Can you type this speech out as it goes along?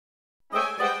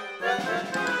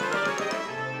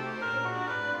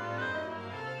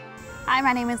Hi,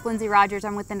 my name is Lindsay Rogers.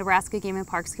 I'm with the Nebraska Game and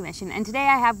Parks Commission, and today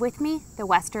I have with me the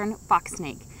western fox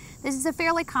snake. This is a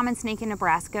fairly common snake in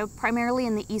Nebraska, primarily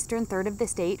in the eastern third of the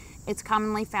state. It's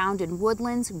commonly found in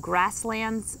woodlands,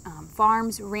 grasslands,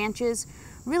 farms, ranches.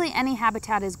 Really any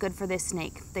habitat is good for this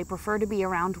snake. They prefer to be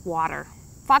around water.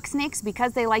 Fox snakes,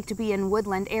 because they like to be in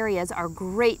woodland areas, are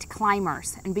great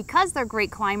climbers. And because they're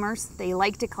great climbers, they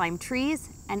like to climb trees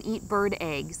and eat bird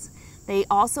eggs. They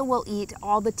also will eat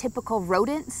all the typical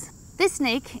rodents. This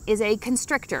snake is a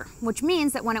constrictor, which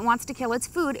means that when it wants to kill its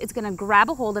food, it's going to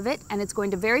grab a hold of it and it's going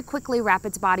to very quickly wrap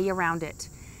its body around it.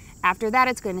 After that,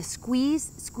 it's going to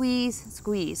squeeze, squeeze,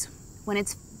 squeeze. When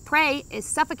its prey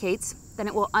suffocates, then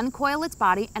it will uncoil its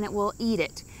body and it will eat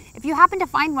it. If you happen to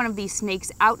find one of these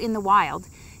snakes out in the wild,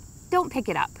 don't pick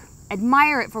it up.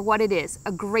 Admire it for what it is,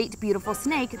 a great, beautiful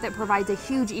snake that provides a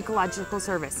huge ecological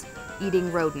service,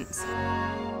 eating rodents.